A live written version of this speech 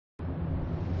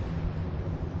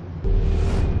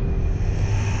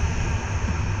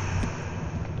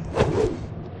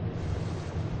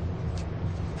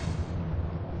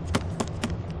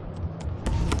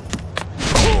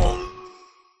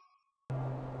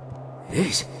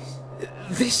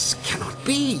This cannot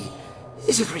be.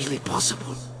 Is it really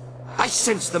possible? I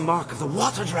sense the mark of the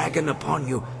water dragon upon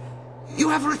you. You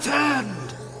have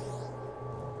returned.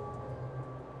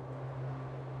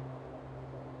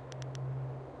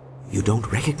 You don't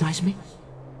recognize me?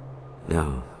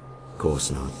 No, of course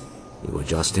not. You were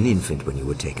just an infant when you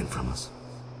were taken from us.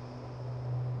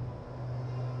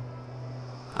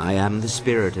 I am the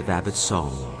spirit of Abbot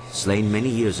Song, slain many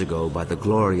years ago by the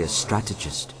glorious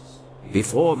strategist.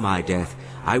 Before my death,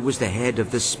 I was the head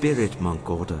of the Spirit Monk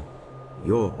Order,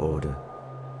 your order.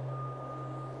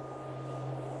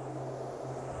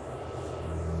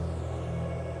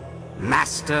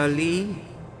 Master Li?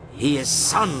 He is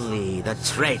Sun Li, the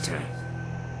traitor.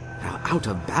 How out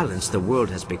of balance the world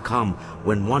has become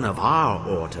when one of our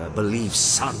order believes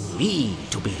Sun Li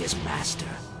to be his master.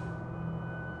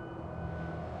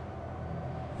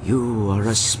 You are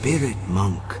a spirit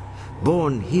monk,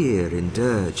 born here in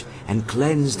Dirge and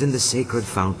cleansed in the sacred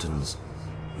fountains.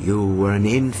 You were an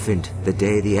infant the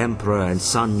day the Emperor and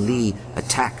Sun Li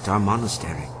attacked our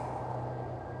monastery.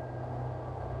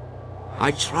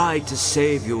 I tried to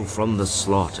save you from the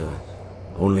slaughter,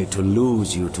 only to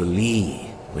lose you to Li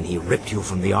when he ripped you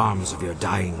from the arms of your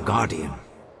dying guardian.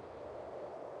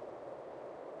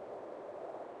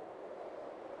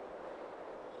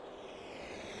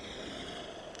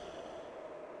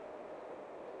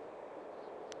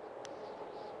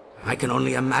 I can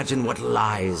only imagine what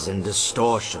lies and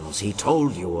distortions he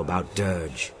told you about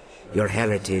Dirge, your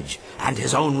heritage, and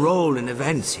his own role in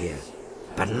events here.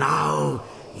 But now,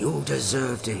 you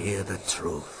deserve to hear the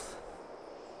truth.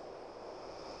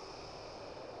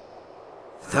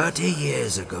 30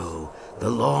 years ago, the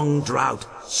long drought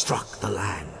struck the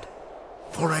land.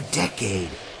 For a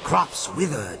decade, crops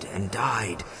withered and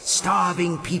died.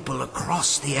 Starving people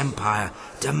across the empire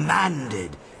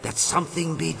demanded that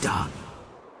something be done.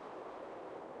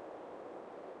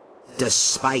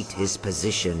 Despite his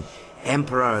position,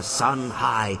 Emperor Sun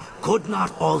Hai could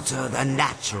not alter the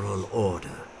natural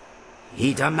order.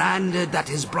 He demanded that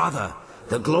his brother,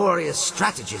 the glorious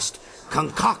strategist,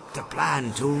 concoct a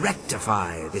plan to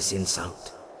rectify this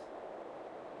insult.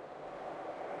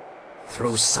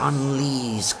 Through Sun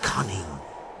Li's cunning,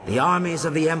 the armies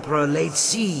of the Emperor laid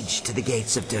siege to the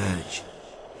gates of Dirge.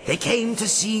 They came to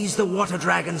seize the Water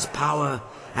Dragon's power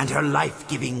and her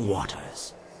life-giving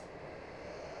waters.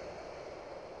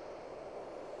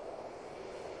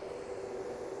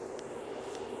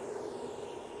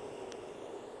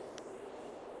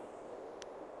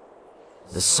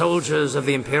 The soldiers of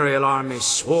the Imperial Army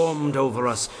swarmed over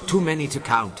us, too many to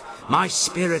count. My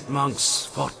spirit monks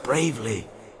fought bravely,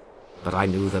 but I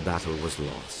knew the battle was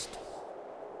lost.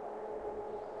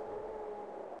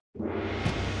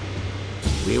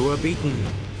 We were beaten.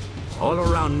 All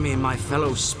around me, my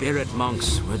fellow spirit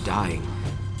monks were dying.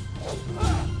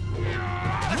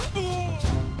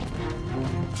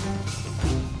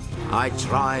 I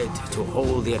tried to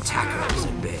hold the attackers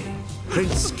at bay.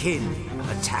 Prince Qin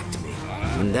attacked me.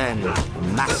 And then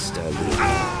Master Li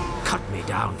cut me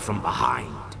down from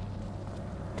behind.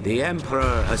 The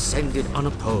Emperor ascended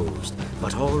unopposed,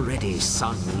 but already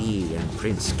Sun Li and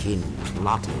Prince Qin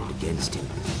plotted against him.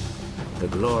 The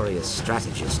glorious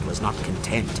strategist was not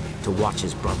content to watch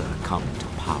his brother come to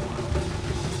power.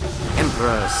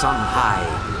 Emperor Sun Hai,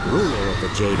 ruler of the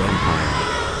Jade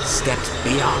Empire, stepped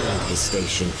beyond his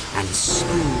station and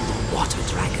slew the Water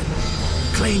Dragon,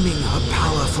 claiming her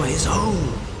power for his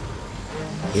own.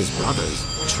 His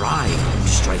brothers tried to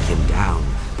strike him down,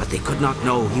 but they could not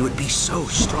know he would be so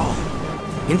strong.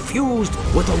 Infused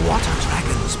with the Water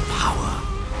Dragon's power,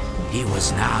 he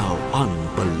was now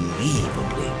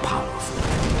unbelievably powerful.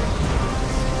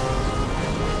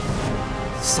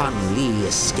 Sun Li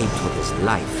escaped with his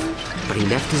life, but he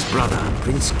left his brother,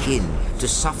 Prince Qin, to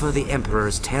suffer the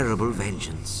Emperor's terrible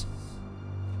vengeance.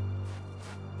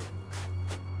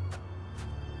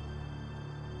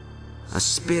 A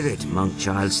spirit monk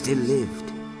child still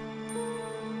lived.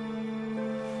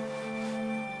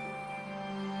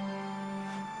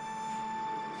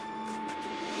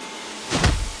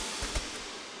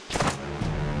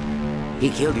 He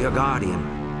killed your guardian.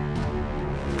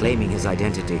 Claiming his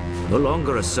identity, no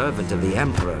longer a servant of the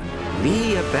Emperor,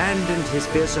 Li abandoned his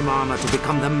fearsome armor to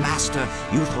become the master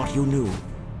you thought you knew.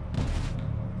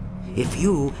 If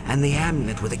you and the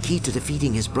amulet were the key to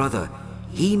defeating his brother,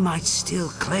 he might still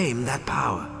claim that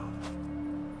power.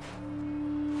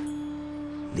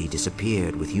 Li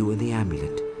disappeared with you and the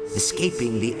amulet,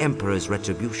 escaping the Emperor's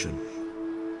retribution.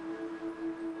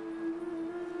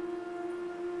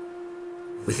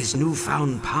 With his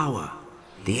newfound power,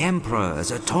 the Emperor,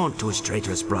 as a taunt to his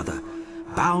traitorous brother,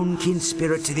 bound kin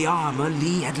spirit to the armor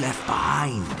Li had left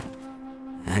behind,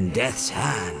 and Death's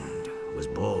hand was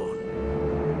born.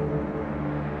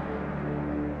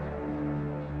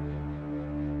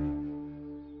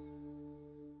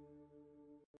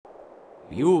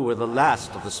 You were the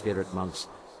last of the spirit monks.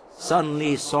 Sun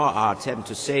Li saw our attempt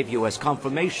to save you as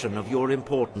confirmation of your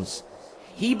importance.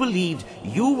 He believed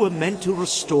you were meant to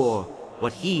restore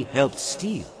what he helped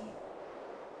steal.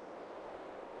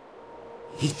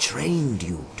 He trained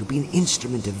you to be an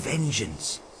instrument of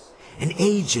vengeance, an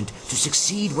agent to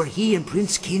succeed where he and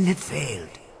Prince Qin had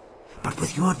failed. But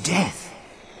with your death,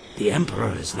 the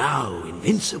Emperor is now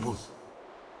invincible.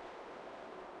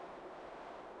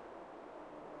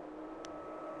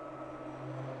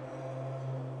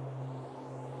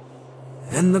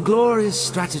 And the glorious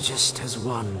strategist has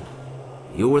won.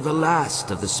 You were the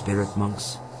last of the spirit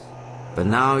monks, but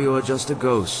now you are just a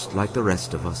ghost like the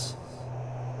rest of us.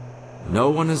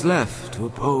 No one is left to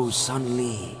oppose Sun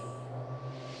Li.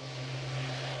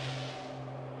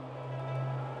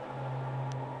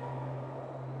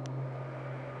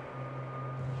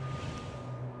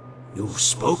 You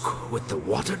spoke with the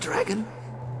water dragon?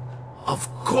 Of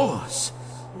course!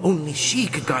 Only she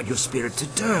could guide your spirit to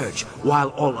Dirge, while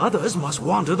all others must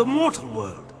wander the mortal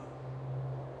world.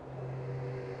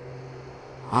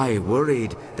 I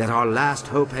worried that our last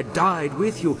hope had died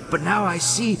with you, but now I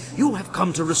see you have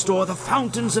come to restore the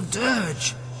fountains of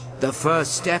Dirge. The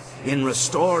first step in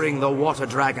restoring the water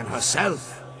dragon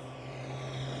herself.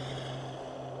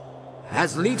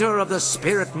 As leader of the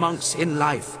spirit monks in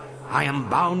life, I am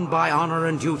bound by honor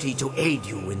and duty to aid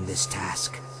you in this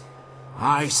task.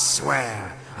 I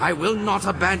swear I will not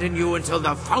abandon you until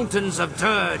the fountains of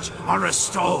Dirge are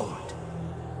restored.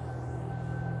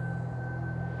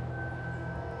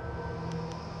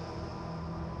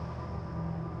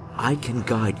 I can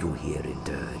guide you here in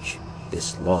Dirge,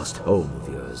 this lost home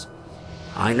of yours.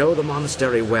 I know the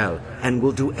monastery well, and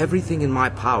will do everything in my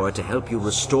power to help you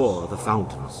restore the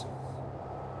fountains.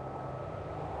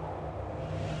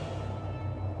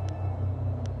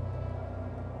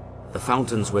 The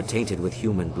fountains were tainted with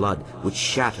human blood, which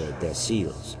shattered their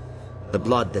seals. The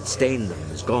blood that stained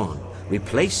them is gone.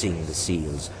 Replacing the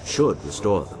seals should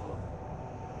restore them.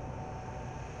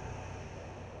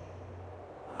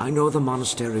 I know the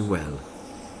monastery well.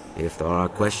 If there are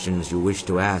questions you wish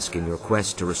to ask in your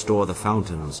quest to restore the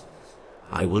fountains,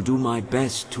 I will do my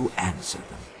best to answer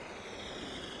them.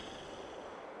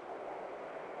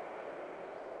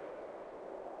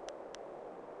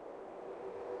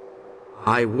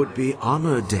 I would be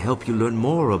honored to help you learn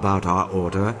more about our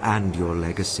order and your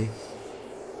legacy.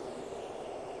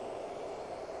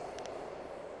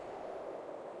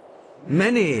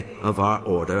 Many of our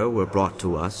order were brought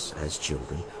to us as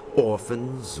children,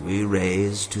 orphans we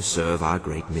raised to serve our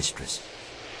great mistress.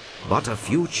 But a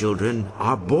few children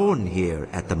are born here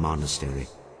at the monastery.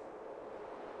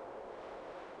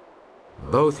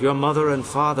 Both your mother and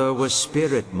father were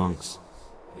spirit monks.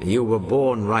 You were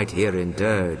born right here in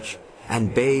Dirge,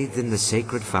 and bathed in the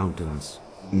sacred fountains,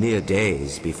 mere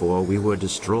days before we were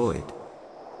destroyed.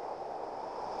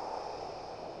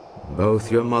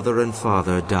 Both your mother and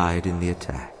father died in the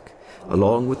attack,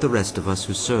 along with the rest of us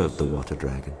who served the water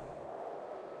dragon.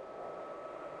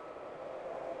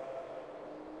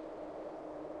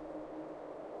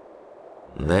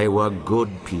 They were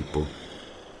good people.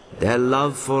 Their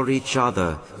love for each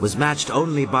other was matched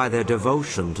only by their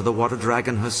devotion to the water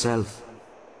dragon herself.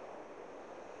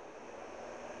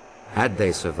 Had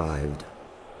they survived,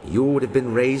 you would have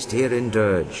been raised here in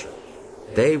Dirge.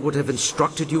 They would have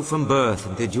instructed you from birth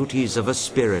in the duties of a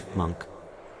spirit monk.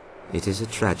 It is a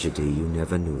tragedy you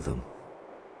never knew them.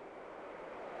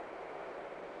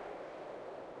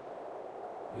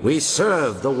 We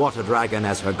served the water dragon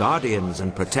as her guardians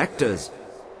and protectors.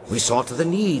 We saw to the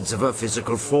needs of her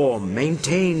physical form,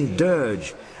 maintained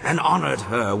Dirge, and honored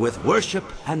her with worship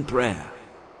and prayer.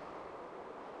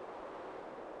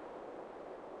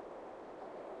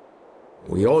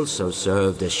 We also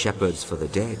served as shepherds for the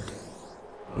dead.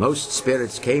 Most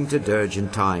spirits came to Dirge in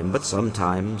time, but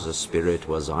sometimes a spirit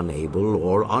was unable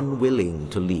or unwilling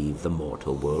to leave the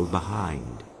mortal world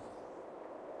behind.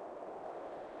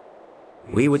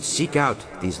 We would seek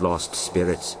out these lost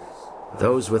spirits.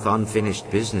 Those with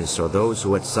unfinished business or those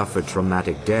who had suffered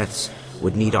traumatic deaths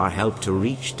would need our help to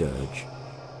reach Dirge.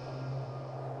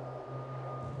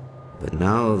 But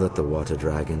now that the water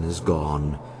dragon is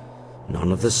gone,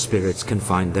 none of the spirits can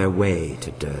find their way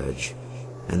to Dirge,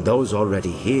 and those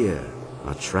already here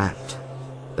are trapped.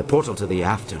 The portal to the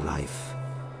afterlife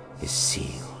is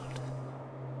sealed.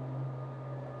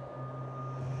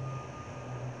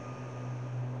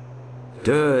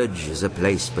 Dirge is a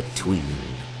place between.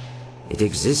 It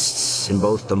exists in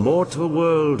both the mortal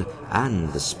world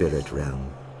and the spirit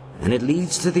realm, and it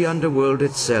leads to the underworld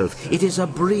itself. It is a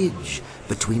bridge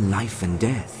between life and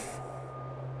death.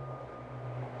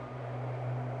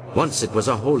 Once it was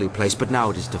a holy place, but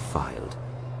now it is defiled.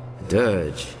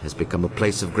 Dirge has become a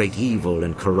place of great evil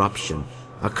and corruption,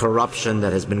 a corruption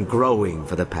that has been growing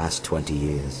for the past 20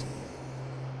 years.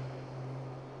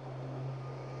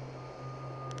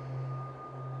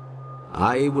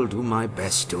 I will do my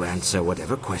best to answer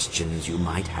whatever questions you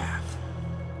might have.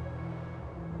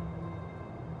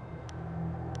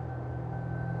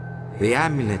 The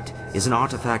amulet is an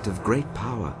artifact of great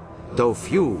power, though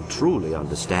few truly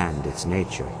understand its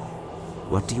nature.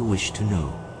 What do you wish to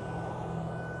know?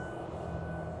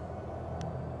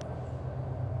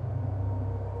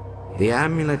 The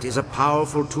amulet is a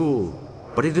powerful tool,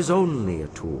 but it is only a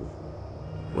tool.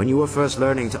 When you were first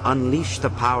learning to unleash the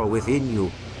power within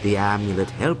you, the amulet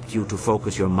helped you to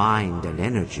focus your mind and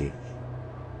energy.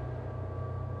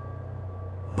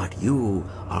 But you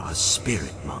are a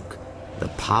spirit monk. The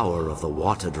power of the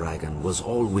water dragon was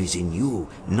always in you,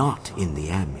 not in the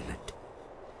amulet.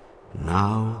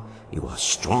 Now you are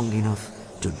strong enough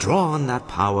to draw on that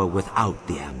power without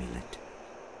the amulet.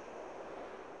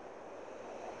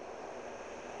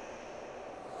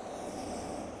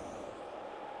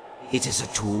 It is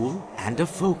a tool and a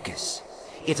focus.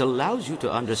 It allows you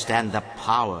to understand the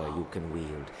power you can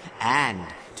wield, and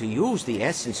to use the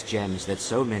essence gems that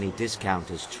so many discount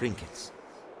as trinkets.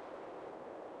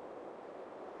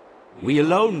 We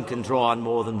alone can draw on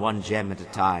more than one gem at a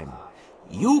time.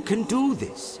 You can do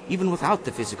this, even without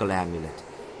the physical amulet,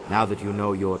 now that you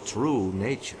know your true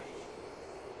nature.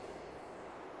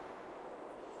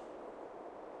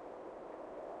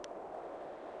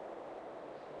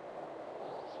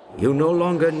 You no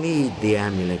longer need the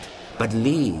amulet, but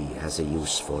Li has a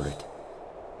use for it.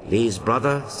 Li's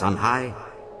brother, Sanhai,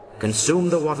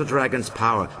 consumed the water dragon's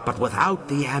power, but without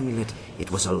the amulet, it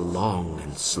was a long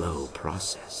and slow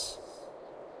process.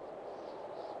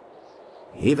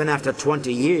 Even after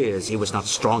 20 years, he was not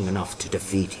strong enough to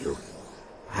defeat you.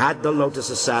 Had the Lotus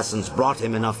Assassins brought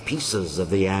him enough pieces of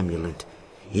the amulet,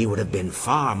 he would have been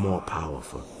far more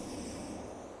powerful.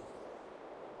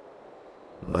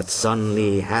 But Sun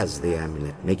Li has the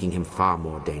amulet, making him far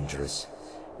more dangerous.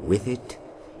 With it,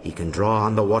 he can draw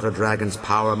on the water dragon's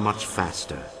power much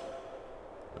faster.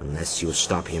 Unless you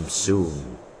stop him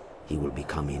soon, he will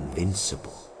become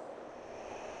invincible.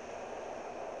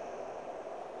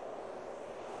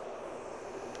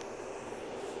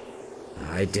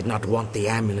 I did not want the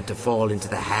amulet to fall into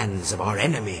the hands of our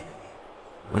enemy.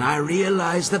 When I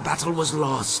realized the battle was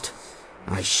lost,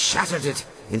 I shattered it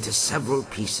into several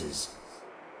pieces.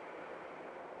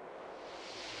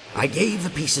 I gave the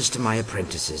pieces to my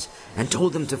apprentices and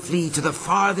told them to flee to the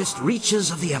farthest reaches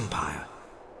of the Empire.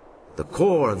 The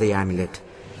core of the amulet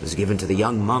was given to the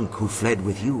young monk who fled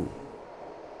with you.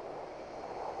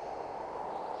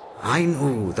 I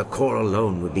knew the core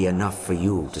alone would be enough for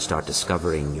you to start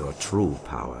discovering your true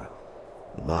power.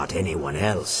 But anyone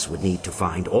else would need to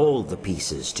find all the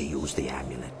pieces to use the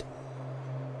amulet.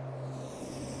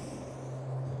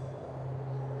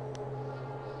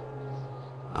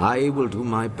 I will do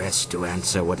my best to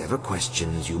answer whatever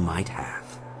questions you might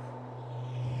have.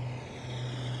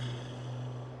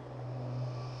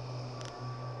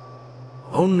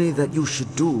 Only that you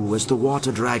should do as the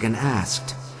water dragon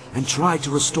asked, and try to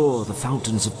restore the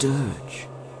fountains of Dirge.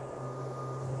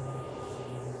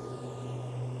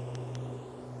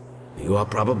 You are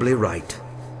probably right.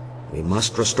 We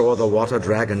must restore the water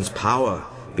dragon's power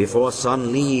before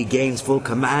Sun Li gains full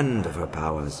command of her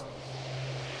powers.